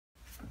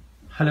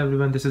Hello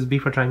everyone, this is B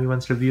for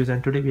trymeoncereviews,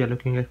 and today we are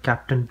looking at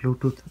Captain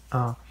Bluetooth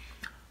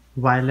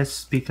wireless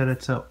speaker.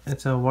 It's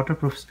a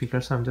waterproof speaker,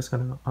 so I'm just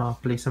gonna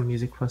play some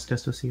music first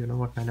just to see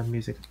what kind of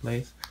music it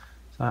plays.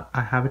 So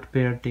I have it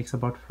paired. It takes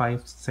about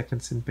 5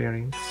 seconds in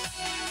pairing.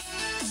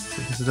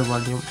 So this is the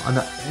volume on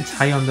the. It's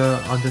high on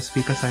the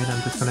speaker side.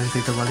 I'm just gonna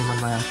increase the volume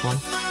on my iPhone.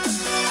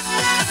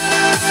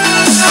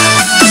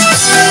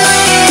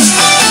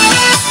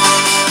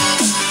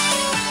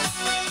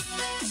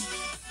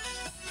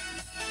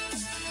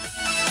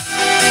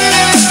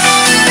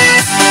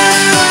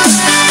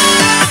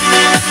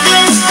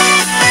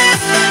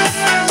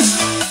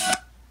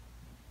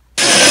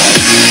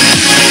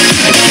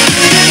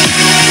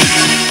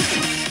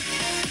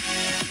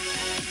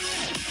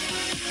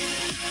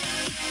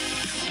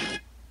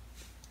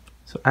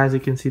 So as you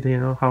can see,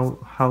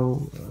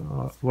 how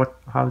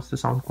is the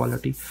sound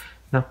quality.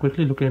 Now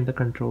quickly looking at the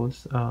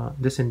controls.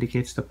 This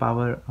indicates the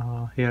power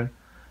here.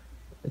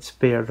 It's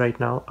paired right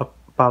now. A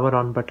power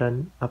on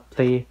button, a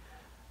play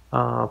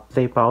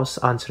pause,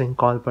 answering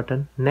call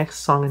button,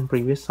 next song and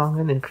previous song,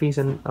 and increase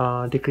and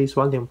decrease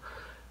volume.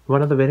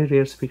 One of the very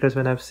rare speakers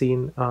when I've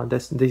seen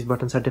these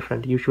buttons are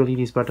different. Usually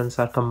these buttons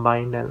are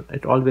combined and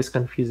it always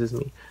confuses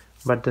me.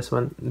 But this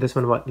one,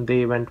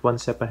 they went one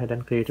step ahead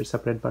and created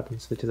separate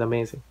buttons, which is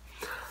amazing.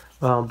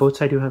 Both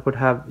sides you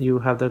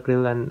have the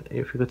grill, and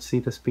if you could see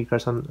the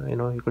speakers on,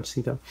 you could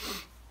see the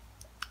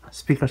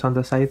speakers on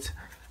the sides.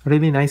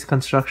 Really nice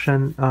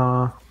construction.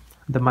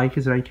 The mic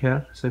is right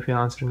here, so if you're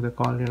answering the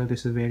call,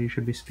 this is where you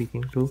should be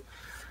speaking to.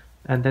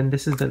 And then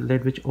this is the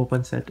lid which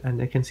opens it, and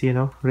you can see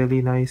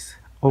really nice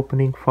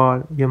opening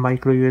for your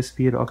micro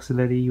USB or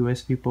auxiliary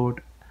USB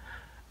port,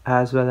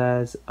 as well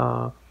as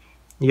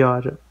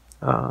your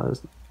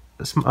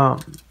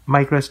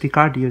micro SD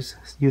card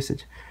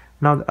usage.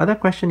 Now the other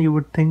question you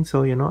would think,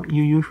 so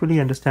you usually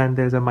understand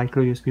there's a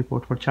micro USB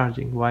port for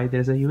charging. Why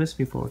there's a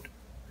USB port?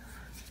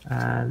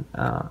 And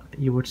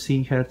you would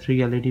see here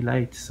 3 LED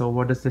lights. So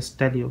what does this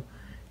tell you?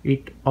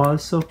 It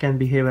also can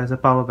behave as a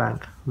power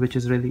bank, which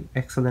is really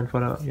excellent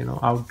for a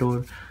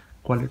outdoor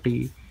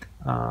quality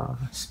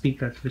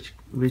speakers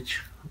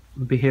which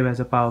behave as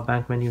a power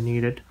bank when you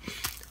need it.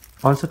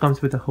 Also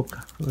comes with a hook.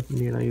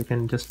 You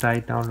can just tie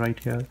it down right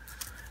here.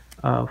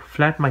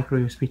 Flat micro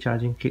USB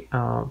charging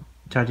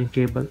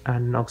cable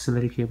and an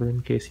auxiliary cable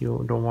in case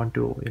you don't want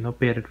to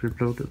pair it with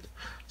Bluetooth.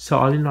 So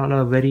all in all,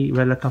 a very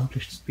well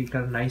accomplished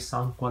speaker, nice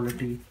sound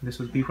quality. This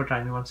will be for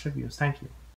trymeoncereviews. Thank you.